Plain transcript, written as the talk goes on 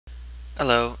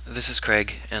Hello, this is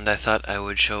Craig, and I thought I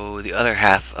would show the other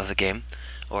half of the game,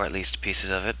 or at least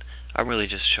pieces of it. I'm really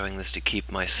just showing this to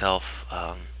keep myself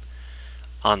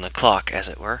on the clock, as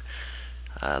it were.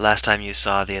 Last time you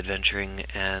saw the adventuring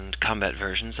and combat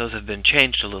versions, those have been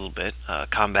changed a little bit.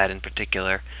 Combat in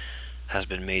particular has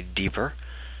been made deeper,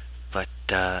 but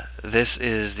this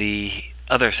is the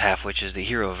other half, which is the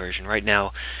hero version. Right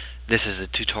now, this is the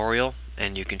tutorial,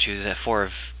 and you can choose four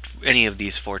of any of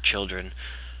these four children,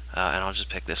 and I'll just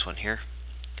pick this one here.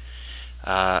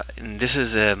 And this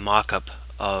is a mock-up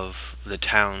of the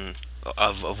town,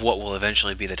 of what will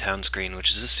eventually be the town screen,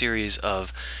 which is a series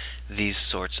of these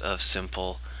sorts of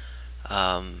simple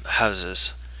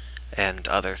houses and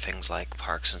other things like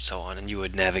parks and so on. And you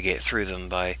would navigate through them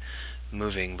by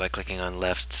clicking on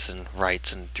lefts and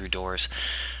rights and through doors.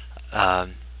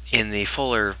 In the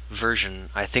fuller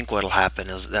version, I think what will happen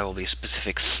is there will be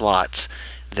specific slots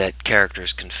that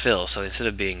characters can fill. So instead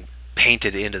of being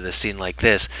painted into the scene like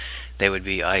this, they would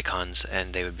be icons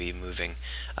and they would be moving.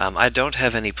 I don't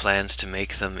have any plans to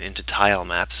make them into tile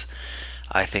maps.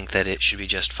 I think that it should be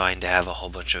just fine to have a whole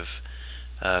bunch of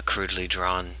crudely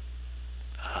drawn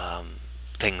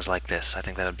things like this. I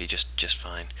think that would be just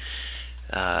fine.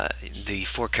 The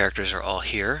four characters are all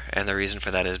here, and the reason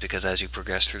for that is because as you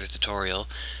progress through the tutorial,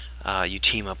 you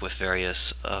team up with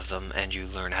various of them and you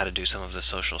learn how to do some of the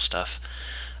social stuff.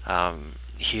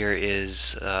 Here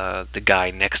is the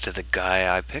guy next to the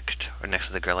guy I picked, or next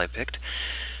to the girl I picked.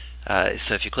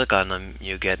 So if you click on them,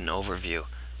 you get an overview.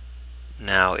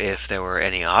 Now, if there were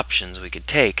any options we could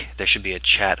take, there should be a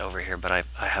chat over here, but I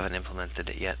haven't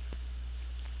implemented it yet.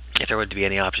 If there would be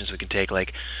any options we could take,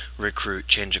 like recruit,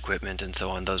 change equipment, and so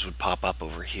on, those would pop up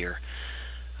over here.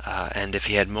 And if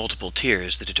he had multiple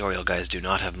tiers, the tutorial guys do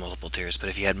not have multiple tiers, but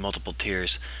if he had multiple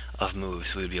tiers of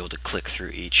moves, we would be able to click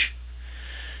through each.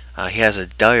 He has a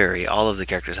diary. All of the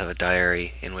characters have a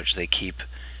diary in which they keep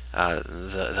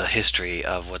the history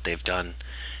of what they've done,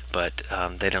 but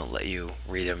they don't let you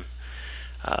read them.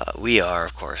 We are,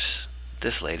 of course,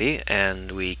 this lady,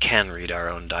 and we can read our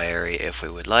own diary if we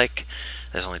would like.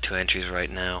 There's only 2 entries right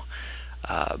now.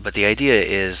 But the idea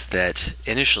is that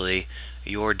initially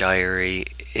your diary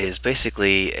is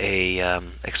basically a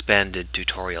expanded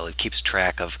tutorial. It keeps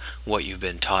track of what you've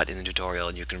been taught in the tutorial,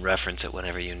 and you can reference it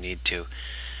whenever you need to.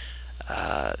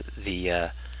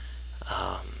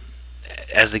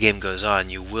 As the game goes on,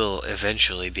 you will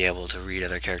eventually be able to read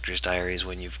other characters' diaries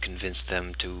when you've convinced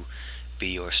them to be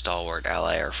your stalwart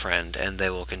ally or friend, and they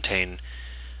will contain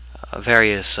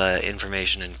various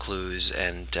information and clues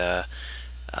and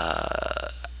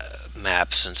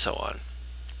maps and so on.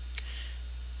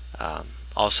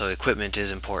 Also, equipment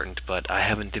is important, but I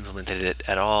haven't implemented it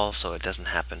at all, so it doesn't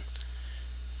happen.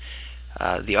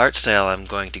 The art style I'm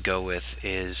going to go with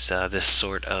is this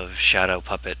sort of shadow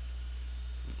puppet,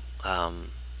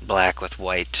 black with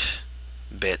white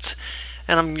bits,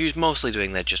 and I'm mostly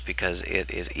doing that just because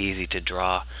it is easy to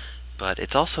draw, but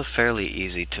it's also fairly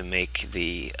easy to make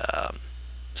the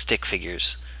stick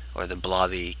figures or the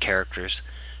blobby characters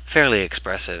fairly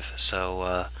expressive.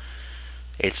 So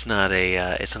it's not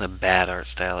a bad art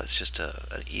style. It's just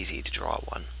an easy to draw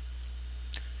one.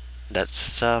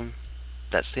 That's the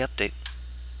update.